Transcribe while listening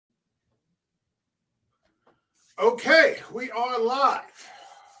Okay, we are live.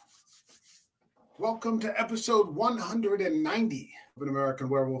 Welcome to episode 190 of An American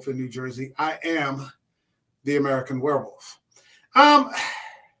Werewolf in New Jersey. I am the American Werewolf.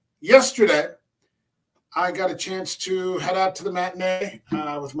 Yesterday, I got a chance to head out to the matinee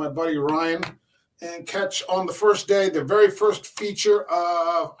with my buddy Ryan and catch on the first day the very first feature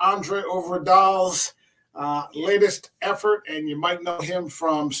of André Øvredal's latest effort, and you might know him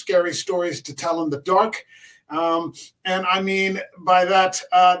from Scary Stories to Tell in the Dark. And I mean by that,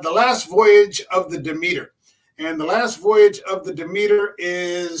 The Last Voyage of the Demeter. And The Last Voyage of the Demeter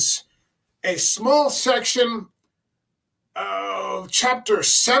is a small section of chapter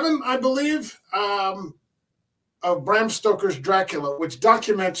 7, I believe, of Bram Stoker's Dracula, which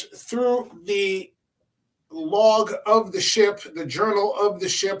documents through the log of the ship, the journal of the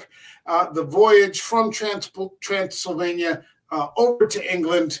ship, the voyage from Transylvania over to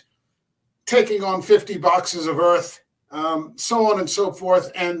England, taking on 50 boxes of earth, so on and so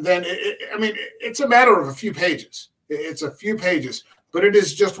forth. And then, it's a matter of a few pages. It's a few pages, but it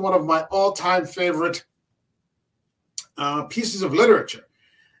is just one of my all-time favorite pieces of literature.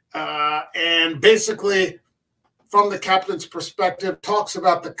 And basically, from the captain's perspective, talks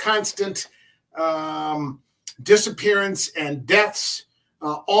about the constant disappearance and deaths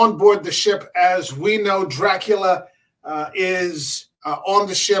on board the ship. As we know, Dracula is on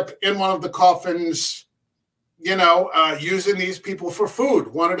the ship in one of the coffins, using these people for food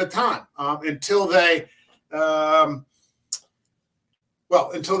one at a time until they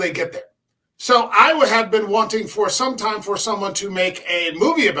get there. So I would have been wanting for some time for someone to make a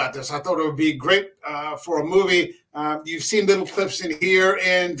movie about this. I thought it would be great for a movie. You've seen little clips in here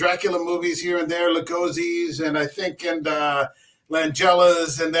in Dracula movies here and there, Lugosi's, and I think in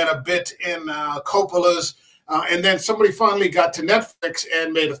Langella's, and then a bit in Coppola's. And then somebody finally got to Netflix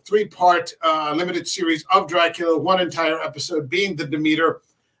and made a 3-part limited series of Dracula, one entire episode being the Demeter,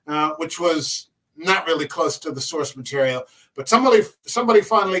 which was not really close to the source material. But somebody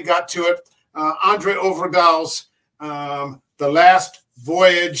finally got to it. André Øvredal's The Last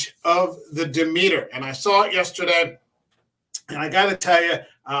Voyage of the Demeter. And I saw it yesterday, and I got to tell you,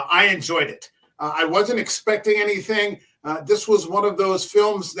 I enjoyed it. I wasn't expecting anything. This was one of those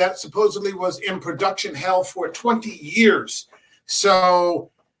films that supposedly was in production hell for 20 years. So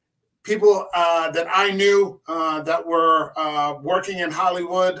people that I knew that were working in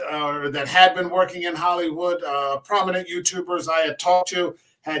Hollywood or that had been working in Hollywood, prominent YouTubers I had talked to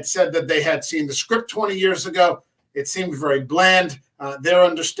had said that they had seen the script 20 years ago. It seemed very bland. Their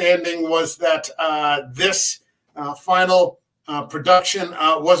understanding was that this final production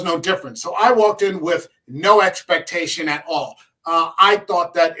was no different. So I walked in with no expectation at all. I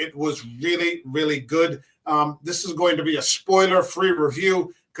thought that it was really, really good. This is going to be a spoiler-free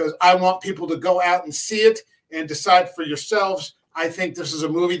review because I want people to go out and see it and decide for yourselves. I think this is a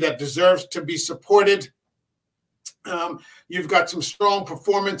movie that deserves to be supported. You've got some strong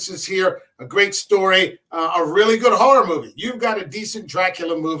performances here, a great story, a really good horror movie. You've got a decent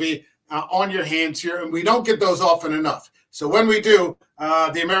Dracula movie on your hands here, and we don't get those often enough. So when we do,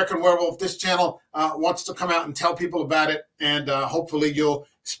 the American Werewolf, this channel wants to come out and tell people about it, and hopefully you'll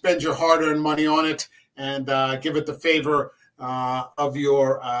spend your hard-earned money on it and give it the favor of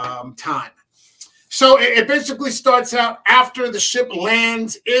your time. So it basically starts out after the ship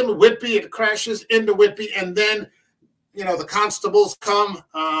lands in Whitby. It crashes into Whitby, and then the constables come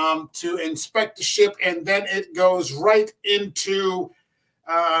to inspect the ship, and then it goes right into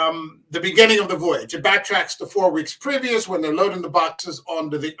the beginning of the voyage. It backtracks to 4 weeks previous when they're loading the boxes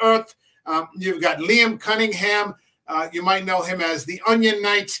onto the earth. You've got Liam Cunningham. You might know him as the Onion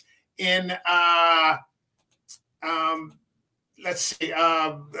Knight in,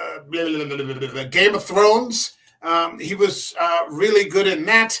 Game of Thrones. He was really good in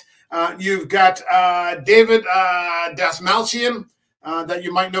that. You've got David Dastmalchian that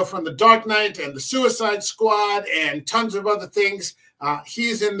you might know from The Dark Knight and The Suicide Squad and tons of other things.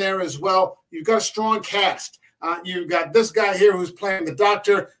 He's in there as well. You've got a strong cast. You've got this guy here who's playing the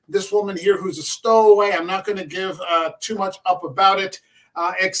doctor, this woman here who's a stowaway. I'm not going to give too much up about it,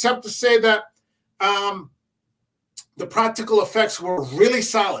 except to say that the practical effects were really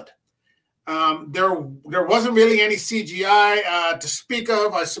solid. There wasn't really any CGI to speak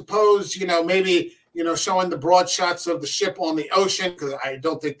of. I suppose, maybe, showing the broad shots of the ship on the ocean, because I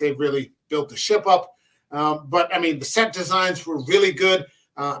don't think they've really built the ship up. But the set designs were really good,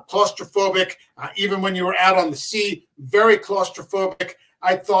 claustrophobic. Even when you were out on the sea, very claustrophobic.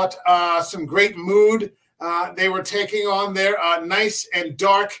 I thought some great mood they were taking on there, nice and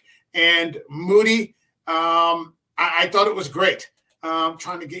dark and moody. I thought it was great.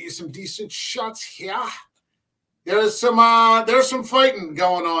 Trying to get you some decent shots here. there's some fighting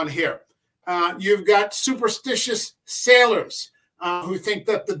going on here. You've got superstitious sailors who think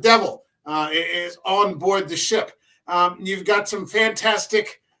that the devil is on board the ship. You've got some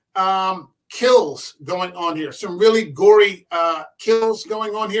fantastic kills going on here, some really gory kills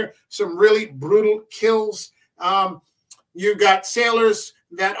going on here, some really brutal kills. You've got sailors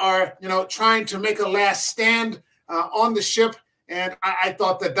that are, trying to make a last stand on the ship, and I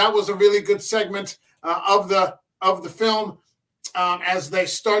thought that was a really good segment of the film as they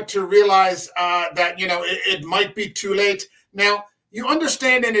start to realize that it might be too late. Now you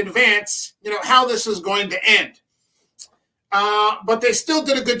understand in advance, how this is going to end. But they still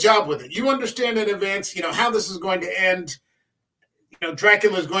did a good job with it. You understand in advance, how this is going to end.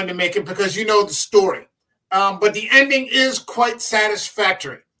 Dracula is going to make it because you know the story. But the ending is quite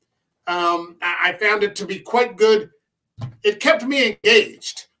satisfactory. I found it to be quite good. It kept me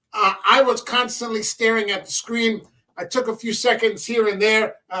engaged. I was constantly staring at the screen. I took a few seconds here and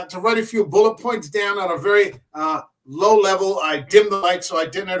there to write a few bullet points down on a very low level. I dimmed the light so I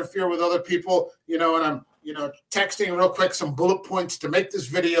didn't interfere with other people, and I'm texting real quick some bullet points to make this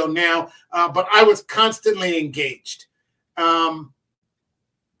video now. But I was constantly engaged to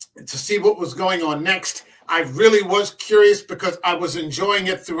see what was going on next. I really was curious because I was enjoying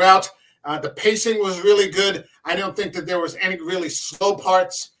it throughout. The pacing was really good. I don't think that there was any really slow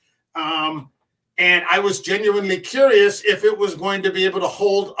parts. And I was genuinely curious if it was going to be able to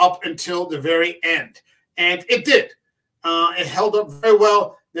hold up until the very end. And it did. It held up very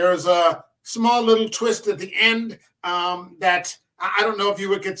well. There was a small little twist at the end that I don't know if you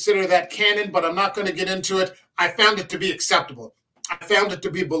would consider that canon, but I'm not going to get into it. I found it to be acceptable. I found it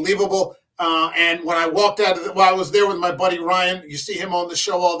to be believable. And when I walked out of I was there with my buddy Ryan. You see him on the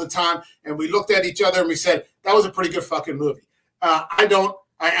show all the time. And we looked at each other and we said, that was a pretty good fucking movie.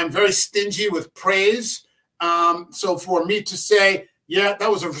 I am very stingy with praise. So for me to say, yeah, that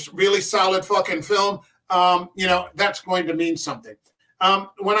was a really solid fucking film, that's going to mean something.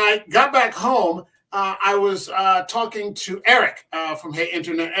 When I got back home, I was talking to Eric from Hey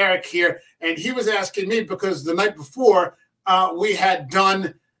Internet, Eric here, and he was asking me because the night before we had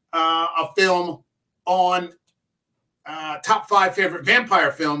done a film on top 5 favorite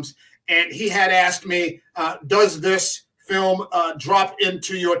vampire films, and he had asked me, does this film drop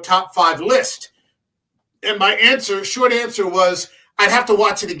into your top 5 list? And my short answer was, I'd have to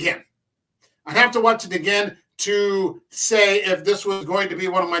watch it again. I'd have to watch it again to say if this was going to be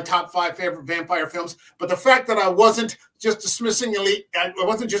one of my top 5 favorite vampire films. But the fact that I wasn't just dismissing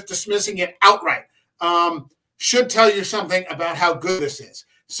it outright should tell you something about how good this is.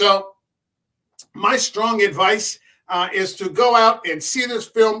 So my strong advice is to go out and see this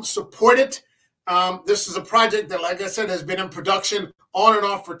film, support it. This is a project that, like I said, has been in production on and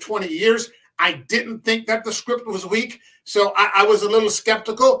off for 20 years. I didn't think that the script was weak, so I was a little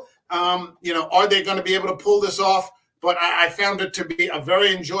skeptical. Are they going to be able to pull this off? But I found it to be a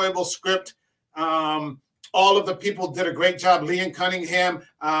very enjoyable script. All of the people did a great job. Leon Cunningham,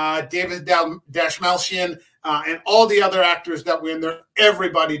 David Dashmalchian, and all the other actors that were in there.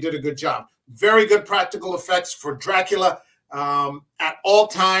 Everybody did a good job. Very good practical effects for Dracula at all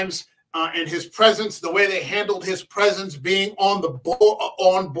times. And his presence, the way they handled his presence being on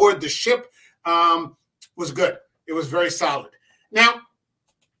board the ship was good. It was very solid. Now,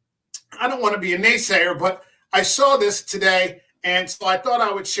 I don't want to be a naysayer, but I saw this today, and so I thought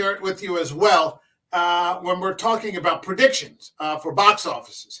I would share it with you as well when we're talking about predictions for box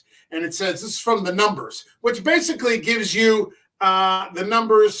offices. And it says, this is from the numbers, which basically gives you the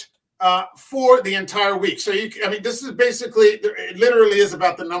numbers for the entire week. So, this is basically, it literally is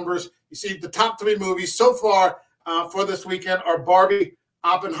about the numbers. You see the top 3 movies so far for this weekend are Barbie,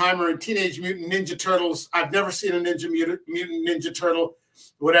 Oppenheimer, and Teenage Mutant Ninja Turtles. I've never seen a Mutant Ninja Turtle,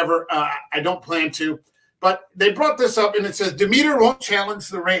 whatever. I don't plan to. But they brought this up, and it says, Demeter won't challenge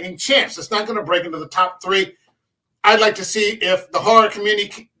the reigning champs. It's not going to break into the top 3. I'd like to see if the horror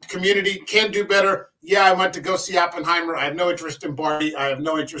community can do better. Yeah, I went to go see Oppenheimer. I have no interest in Barbie. I have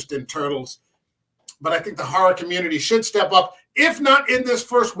no interest in Turtles. But I think the horror community should step up. If not in this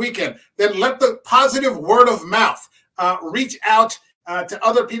first weekend, then let the positive word of mouth reach out to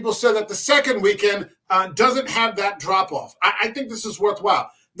other people so that the second weekend doesn't have that drop-off. I think this is worthwhile.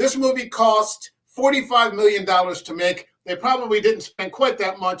 This movie cost $45 million to make. They probably didn't spend quite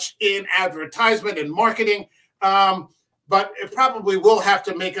that much in advertisement and marketing, but it probably will have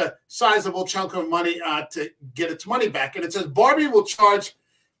to make a sizable chunk of money to get its money back. And it says Barbie will charge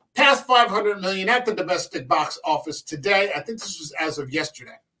past $500 million at the domestic box office today. I think this was as of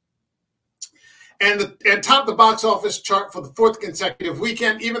yesterday. and topped the box office chart for the 4th consecutive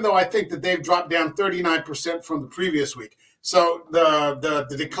weekend, even though I think that they've dropped down 39% from the previous week. So the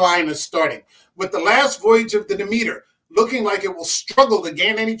decline is starting. With The Last Voyage of the Demeter looking like it will struggle to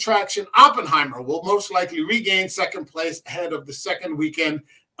gain any traction, Oppenheimer will most likely regain second place ahead of the second weekend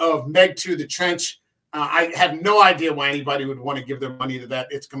of Meg 2, The Trench. I have no idea why anybody would want to give their money to that.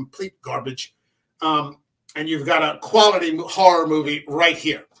 It's complete garbage. And you've got a quality horror movie right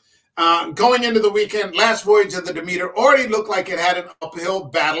here. Going into the weekend, Last Voyage of the Demeter already looked like it had an uphill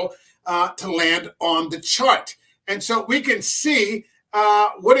battle to land on the chart. And so we can see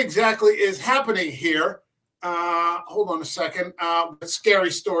what exactly is happening here. Hold on a second. With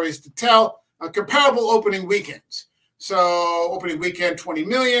scary stories to tell. Comparable opening weekends. So opening weekend, 20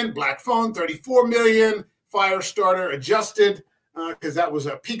 million. Black Phone, 34 million. Firestarter adjusted, because that was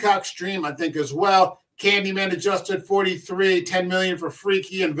a Peacock stream, I think, as well. Candyman adjusted 43, 10 million for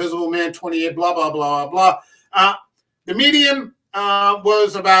Freaky, Invisible Man 28, blah, blah, blah, blah, blah. The median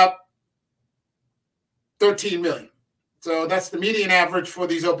was about 13 million. So that's the median average for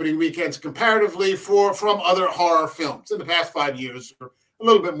these opening weekends comparatively from other horror films in the past 5 years, or a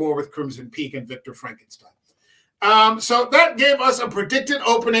little bit more with Crimson Peak and Victor Frankenstein. So that gave us a predicted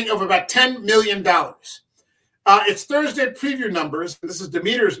opening of about $10 million. It's Thursday preview numbers. This is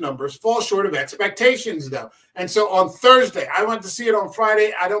Demeter's numbers, fall short of expectations, though. And so on Thursday, I went to see it on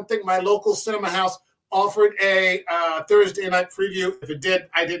Friday. I don't think my local cinema house offered a Thursday night preview. If it did,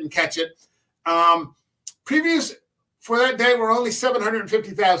 I didn't catch it. Previews for that day were only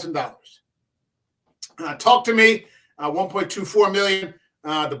 $750,000. Talk to Me, 1.24 million.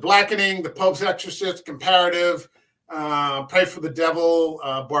 The Blackening, The Pope's Exorcist, Comparative, Pray for the Devil,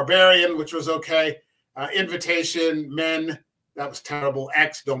 Barbarian, which was okay. Invitation, Men, that was terrible.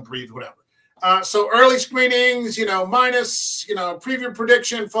 X, Don't Breathe, whatever. So early screenings, minus, preview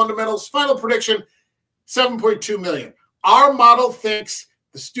prediction, fundamentals, final prediction, 7.2 million. Our model thinks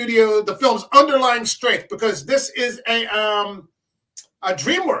the film's underlying strength, because this is a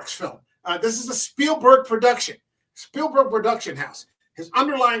DreamWorks film. This is a Spielberg production house. His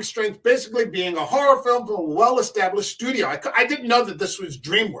underlying strength basically being a horror film from a well-established studio. I didn't know that this was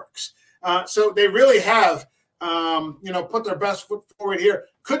DreamWorks. So they really have, put their best foot forward here.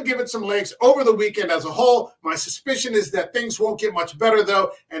 Could give it some legs over the weekend as a whole. My suspicion is that things won't get much better,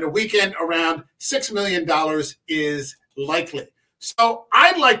 though, and a weekend around $6 million is likely. So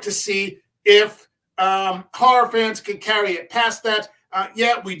I'd like to see if horror fans can carry it past that.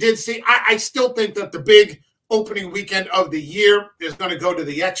 Yeah, we did see. I still think that the big opening weekend of the year is going to go to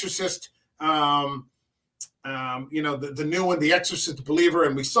The Exorcist. The new one, The Exorcist Believer,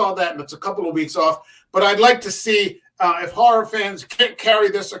 and we saw that, and it's a couple of weeks off. But I'd like to see if horror fans can't carry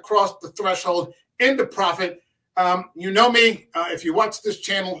this across the threshold into profit. You know me. If you watch this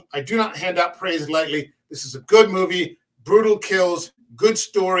channel, I do not hand out praise lightly. This is a good movie, brutal kills, good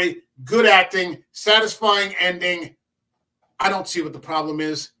story, good acting, satisfying ending. I don't see what the problem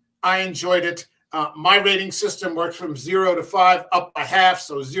is. I enjoyed it. My rating system works from 0 to 5, up by half,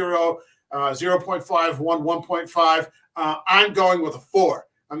 so 0, 0.5, 1, 1.5. I'm going with a 4.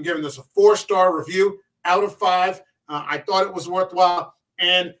 I'm giving this a 4-star review out of 5. I thought it was worthwhile,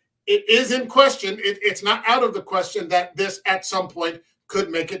 and it is in question. It's not out of the question that this at some point could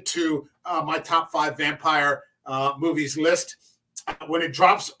make it to my top 5 vampire movies list. When it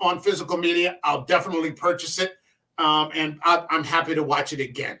drops on physical media, I'll definitely purchase it, and I'm happy to watch it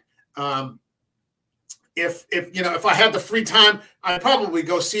again. If I had the free time, I'd probably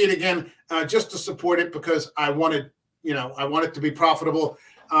go see it again just to support it, because I want it to be profitable.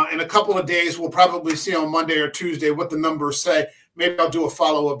 In a couple of days, we'll probably see on Monday or Tuesday what the numbers say. Maybe I'll do a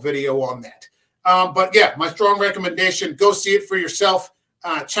follow-up video on that. But yeah, my strong recommendation, go see it for yourself.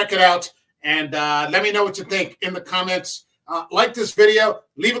 Check it out, and let me know what you think in the comments. Like this video,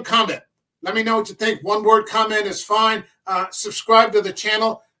 leave a comment. Let me know what you think. One-word comment is fine. Subscribe to the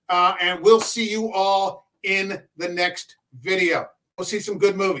channel. And we'll see you all in the next video. We'll see some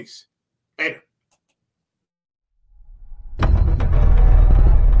good movies. Later.